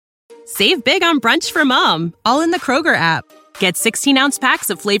Save big on brunch for mom, all in the Kroger app. Get 16-ounce packs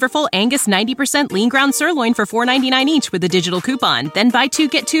of flavorful Angus 90% lean ground sirloin for $4.99 each with a digital coupon. Then buy 2,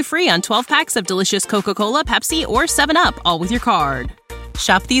 get 2 free on 12 packs of delicious Coca-Cola, Pepsi, or 7-Up, all with your card.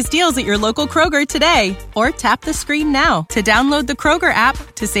 Shop these deals at your local Kroger today, or tap the screen now to download the Kroger app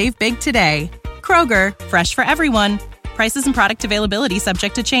to save big today. Kroger, fresh for everyone. Prices and product availability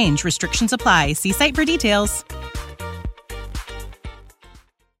subject to change. Restrictions apply. See site for details.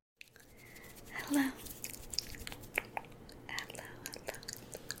 Hello.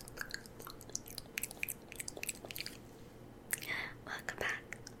 Welcome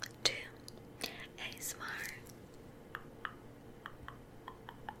back to ASMR.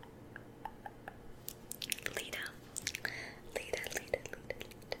 Lita.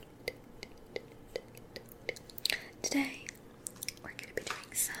 Today, we're going to be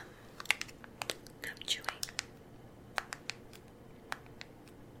doing some gum chewing.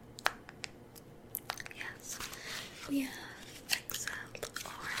 Yes, we have Excel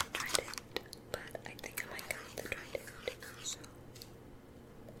or Trident, but I think I might go with the Trident. So,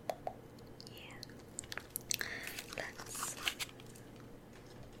 yeah. Let's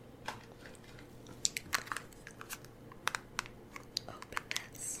open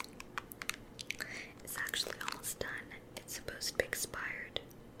this. It's actually almost done. It's supposed to be expired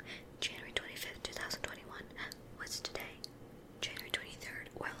January 25th, 2021. What's today? January 23rd.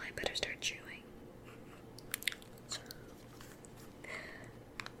 Well, I better start chewing. So,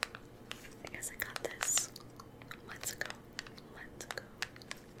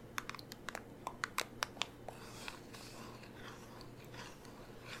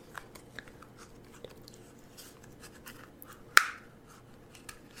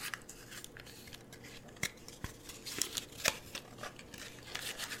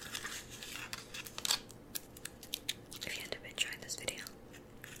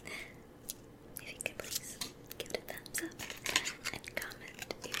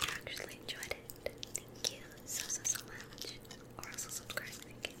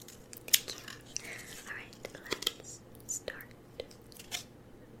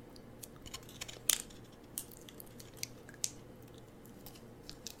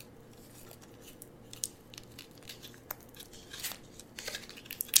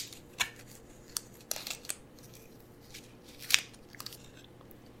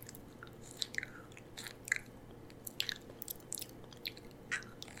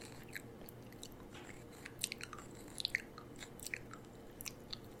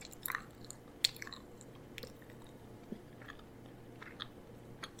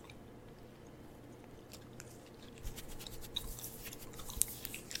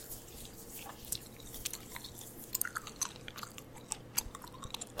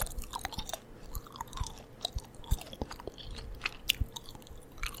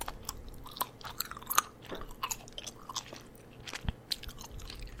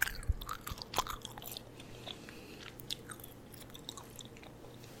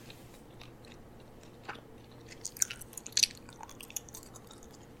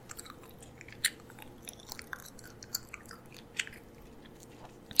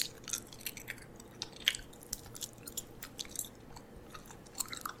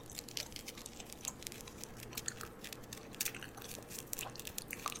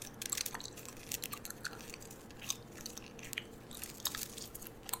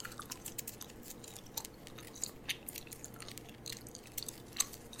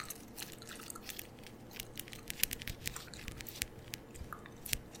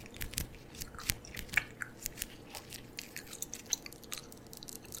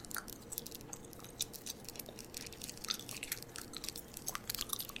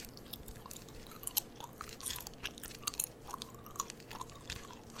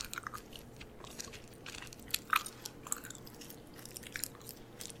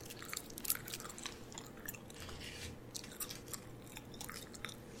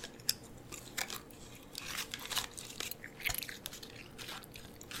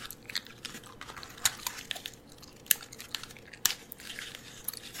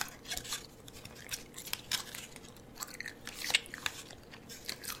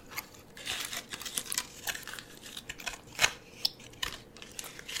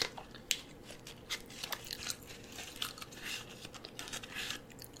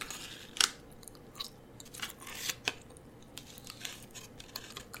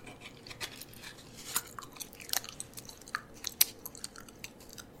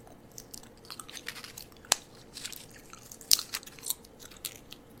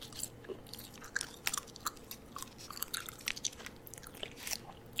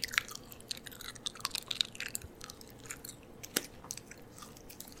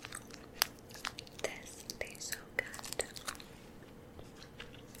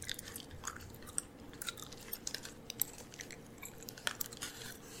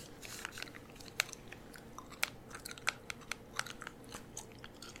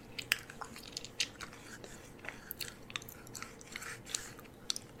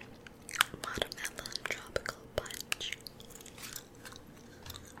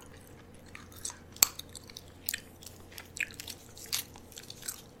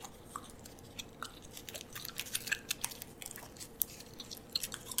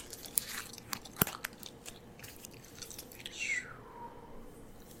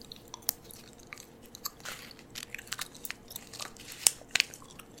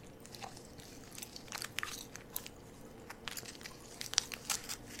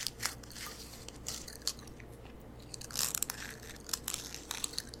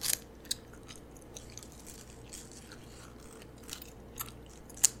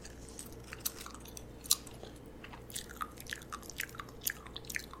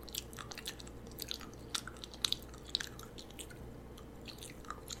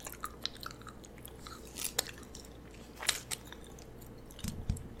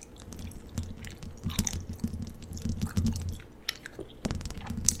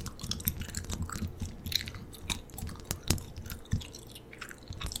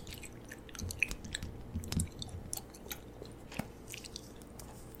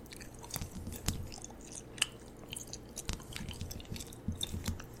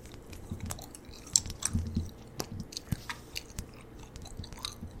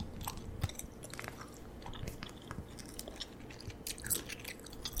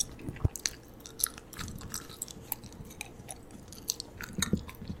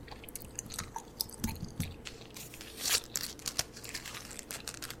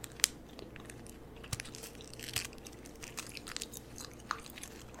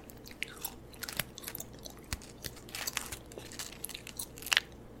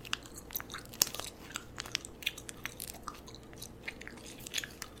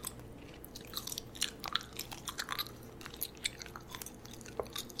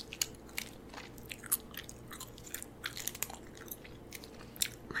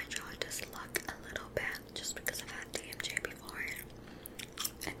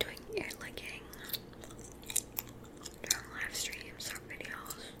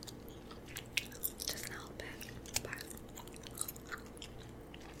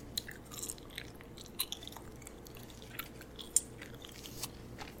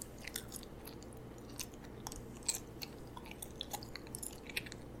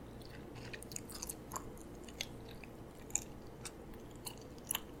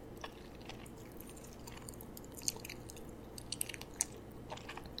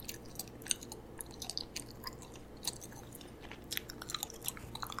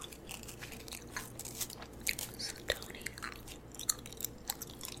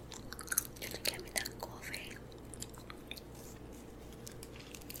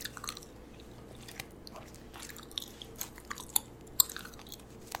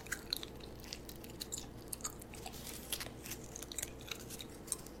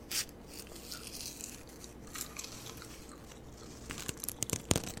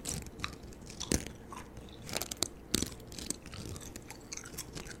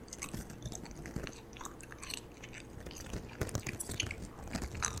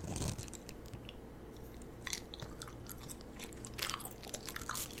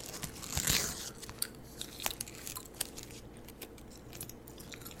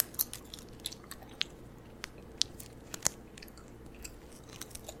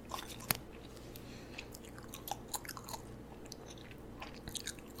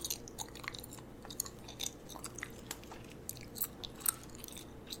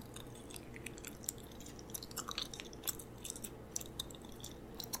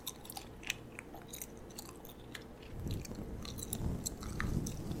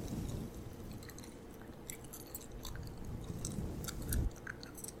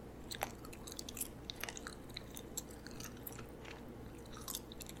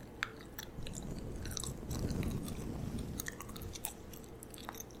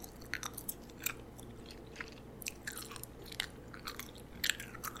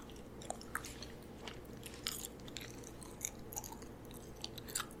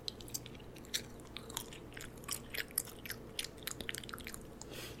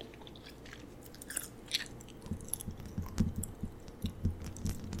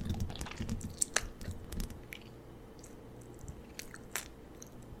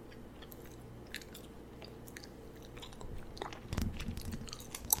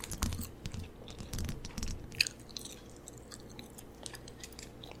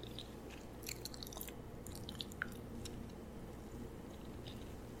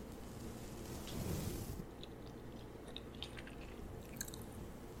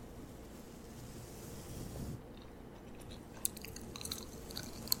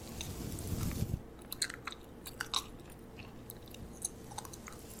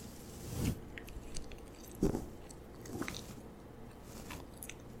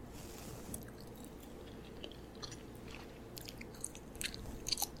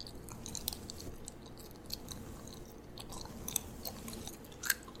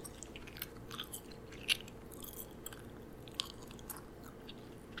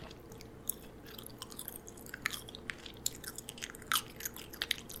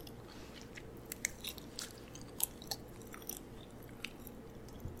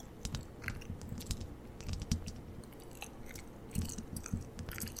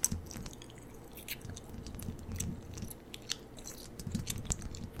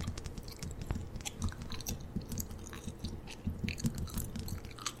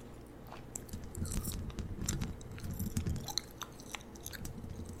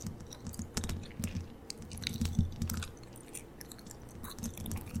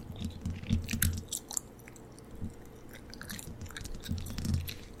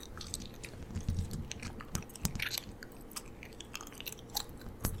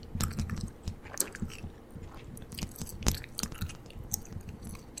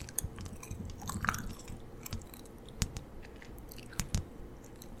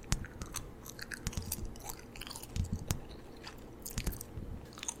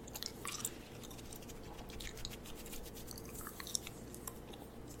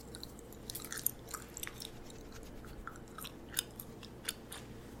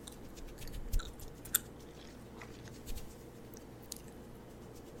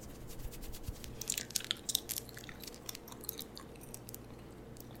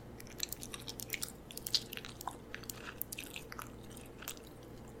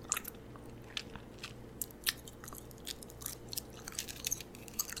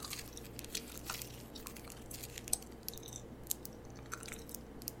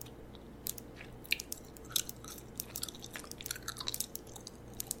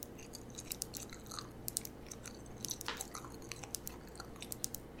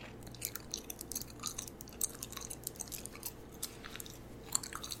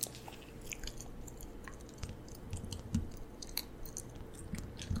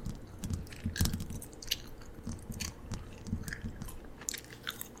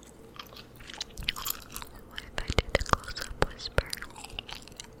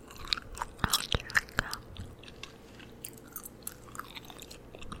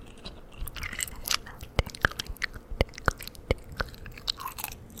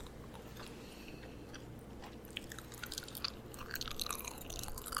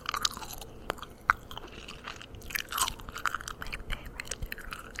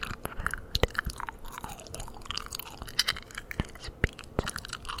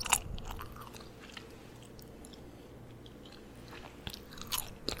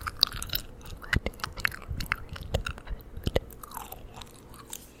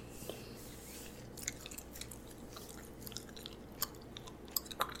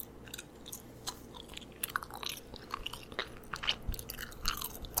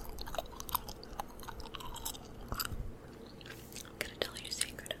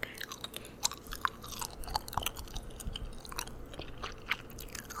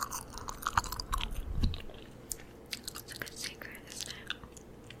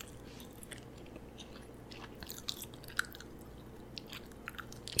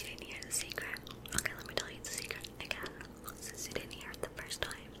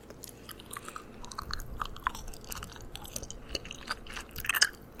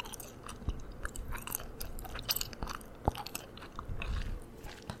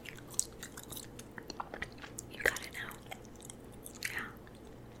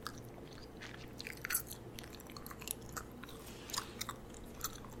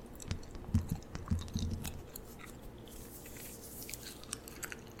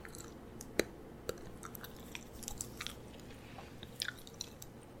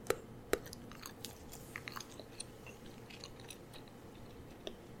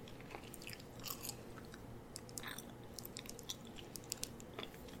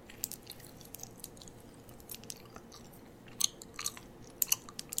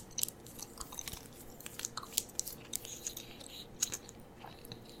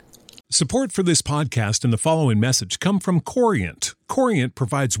 Support for this podcast and the following message come from Corient. Corient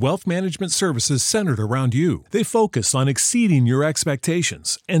provides wealth management services centered around you. They focus on exceeding your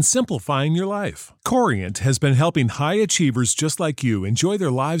expectations and simplifying your life. Corient has been helping high achievers just like you enjoy their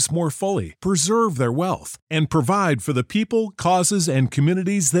lives more fully, preserve their wealth, and provide for the people, causes, and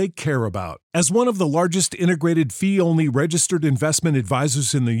communities they care about. As one of the largest integrated fee-only registered investment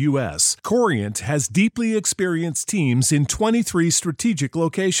advisors in the U.S., Corient has deeply experienced teams in 23 strategic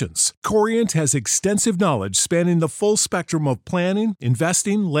locations. Corient has extensive knowledge spanning the full spectrum of planning,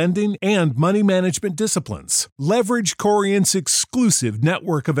 investing, lending, and money management disciplines. Leverage Corient's exclusive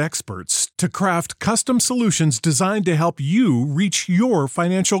network of experts to craft custom solutions designed to help you reach your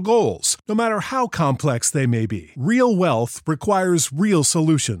financial goals, no matter how complex they may be. Real wealth requires real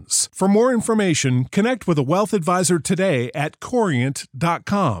solutions. For more information, connect with a wealth advisor today at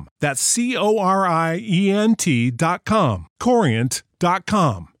Corient.com. That's Corient.com.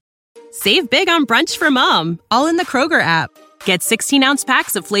 Corient.com. Save big on brunch for mom, all in the Kroger app. Get 16-ounce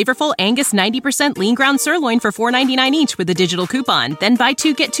packs of flavorful Angus 90% lean ground sirloin for $4.99 each with a digital coupon. Then buy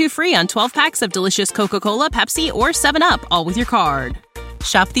 2, get 2 free on 12 packs of delicious Coca-Cola, Pepsi, or 7-Up, all with your card.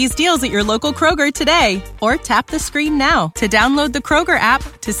 Shop these deals at your local Kroger today, or tap the screen now to download the Kroger app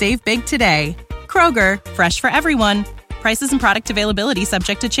to save big today. Kroger, fresh for everyone. Prices and product availability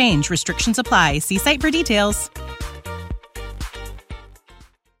subject to change. Restrictions apply. See site for details.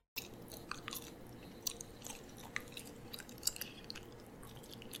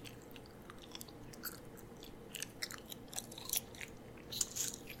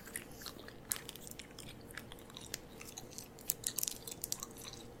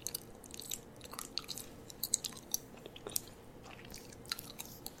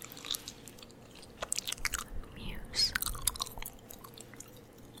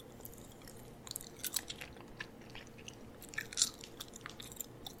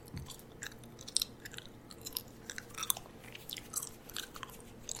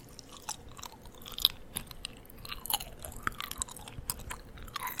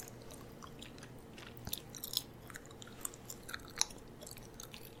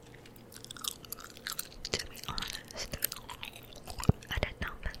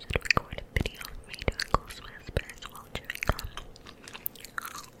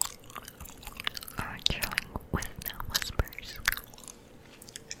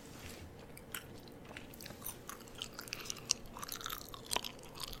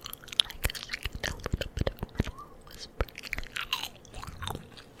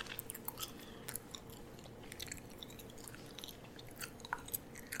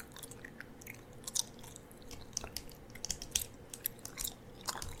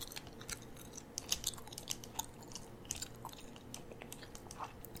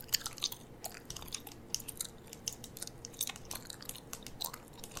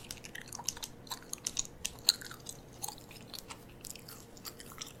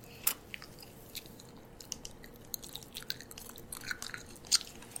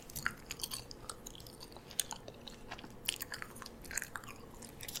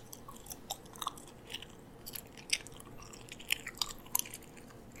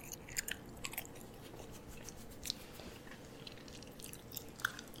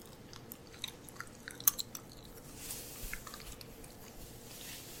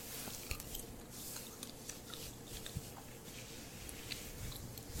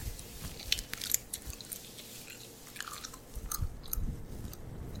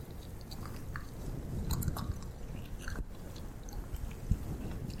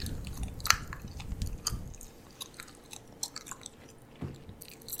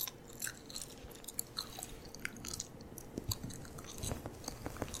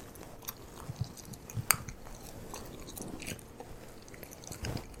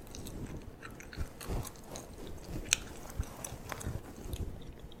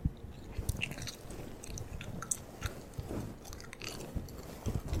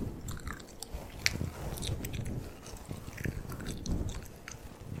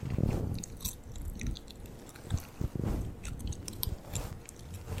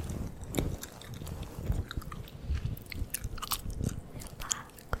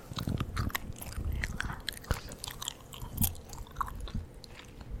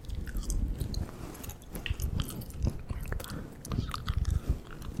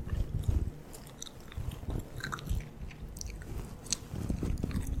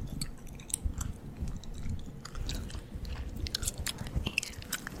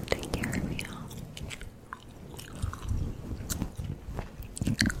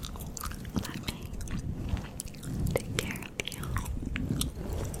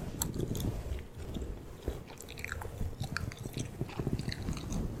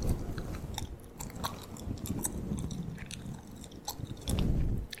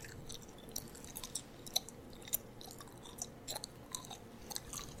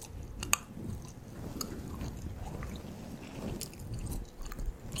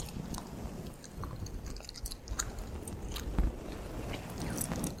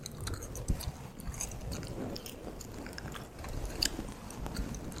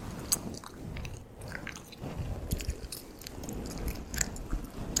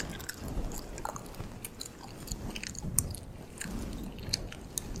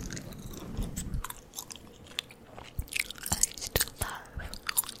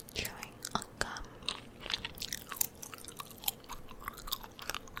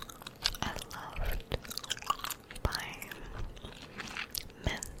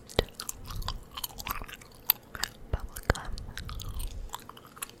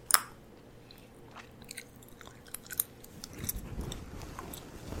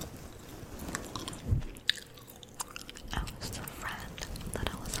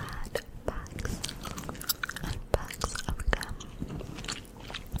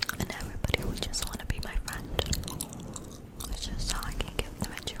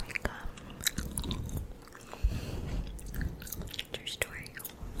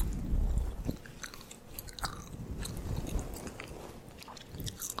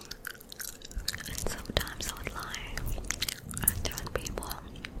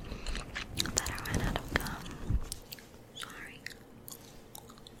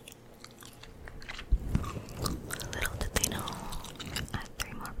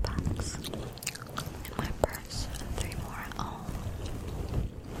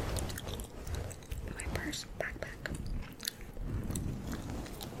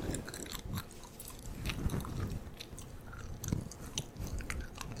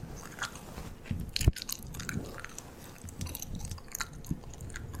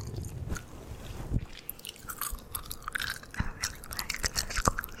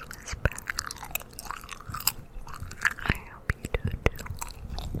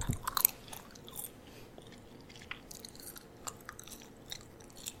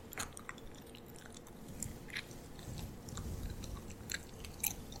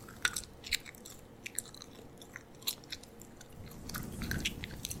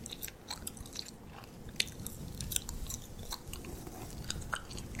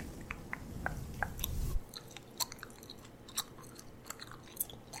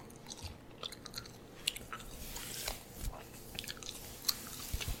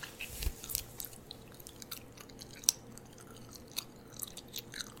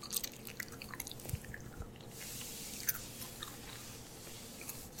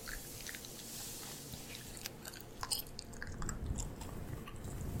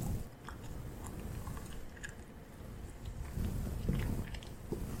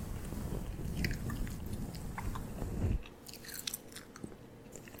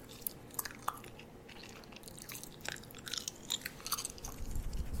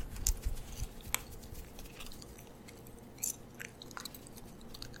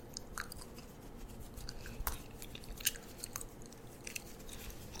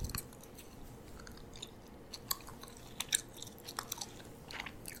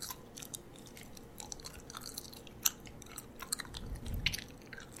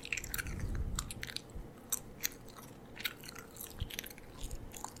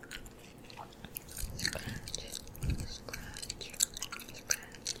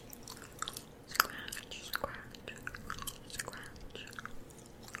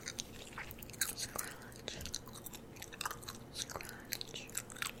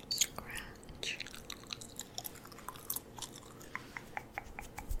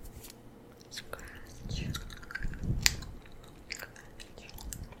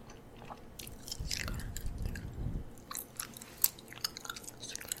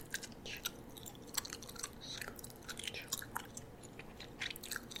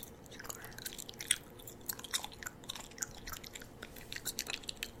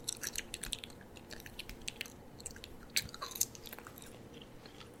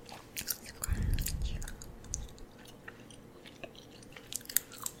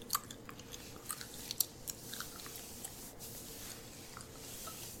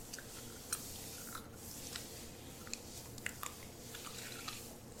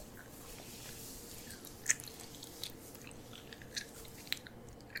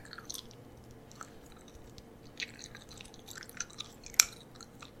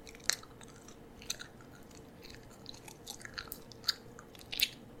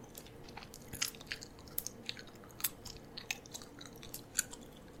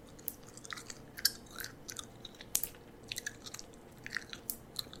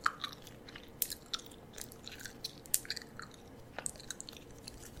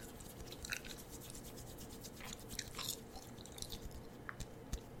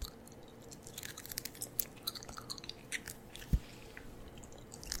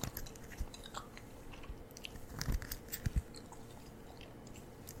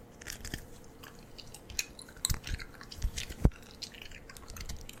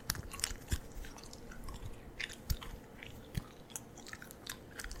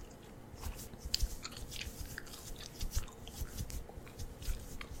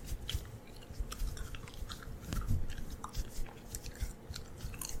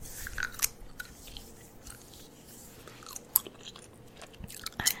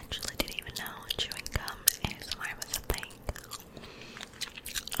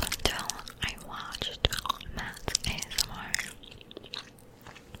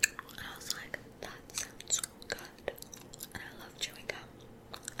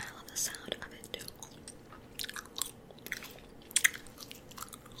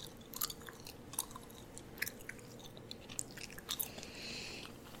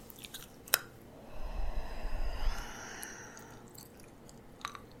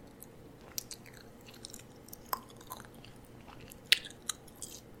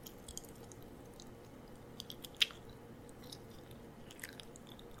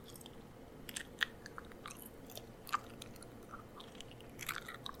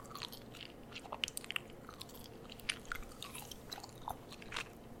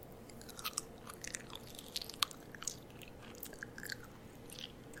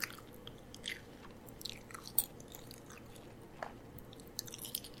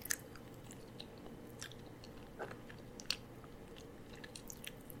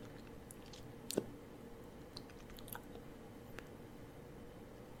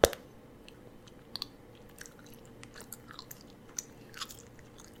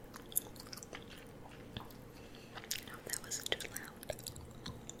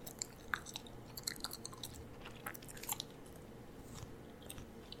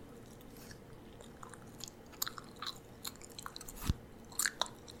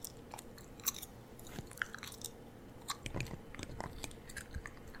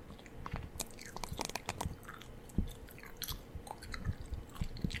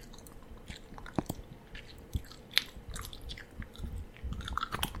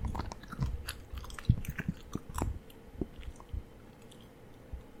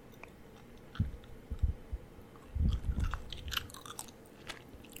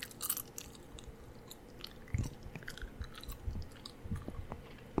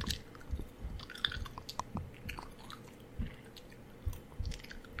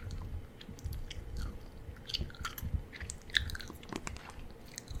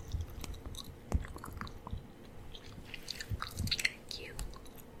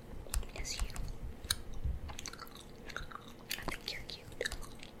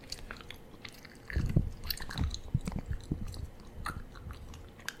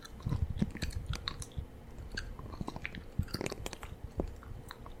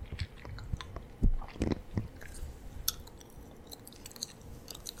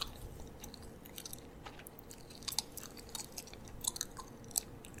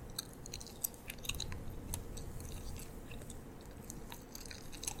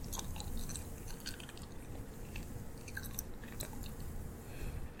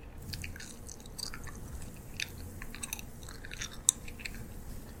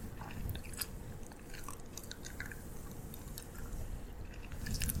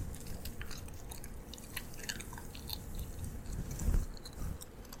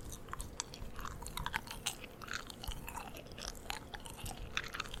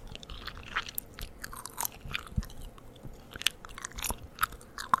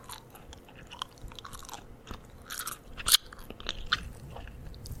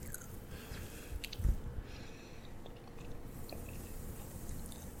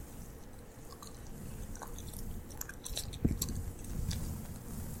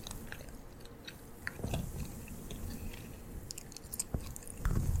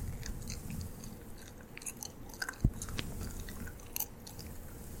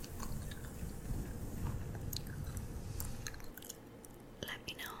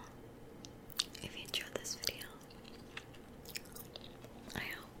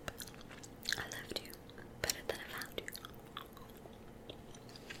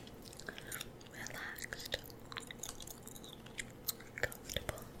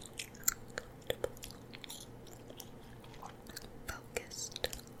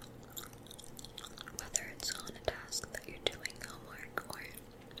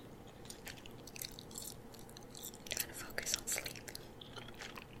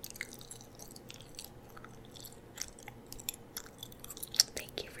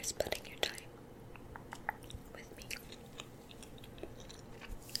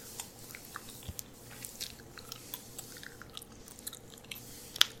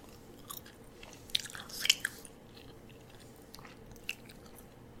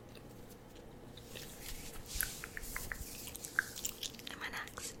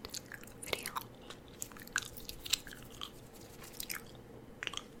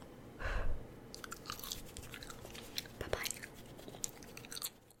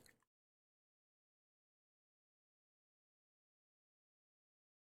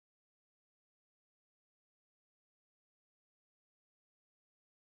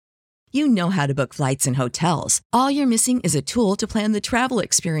 You know how to book flights and hotels. All you're missing is a tool to plan the travel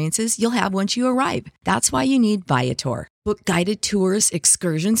experiences you'll have once you arrive. That's why you need Viator. Book guided tours,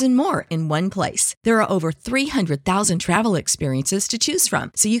 excursions, and more in one place. There are over 300,000 travel experiences to choose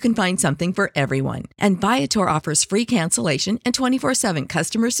from, so you can find something for everyone. And Viator offers free cancellation and 24/7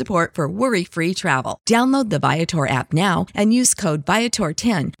 customer support for worry-free travel. Download the Viator app now and use code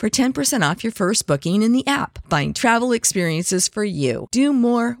Viator10 for 10% off your first booking in the app. Find travel experiences for you. Do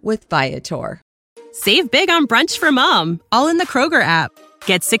more with Viator. Save big on brunch for mom, all in the Kroger app.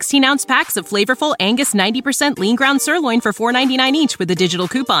 Get 16-ounce packs of flavorful Angus 90% lean ground sirloin for $4.99 each with a digital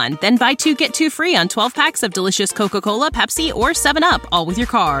coupon. Then buy 2, get 2 free on 12 packs of delicious Coca-Cola, Pepsi, or 7-Up, all with your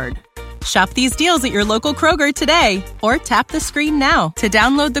card. Shop these deals at your local Kroger today, or tap the screen now to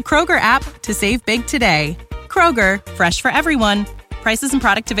download the Kroger app to save big today. Kroger, fresh for everyone. Prices and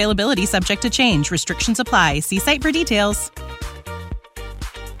product availability subject to change. Restrictions apply. See site for details.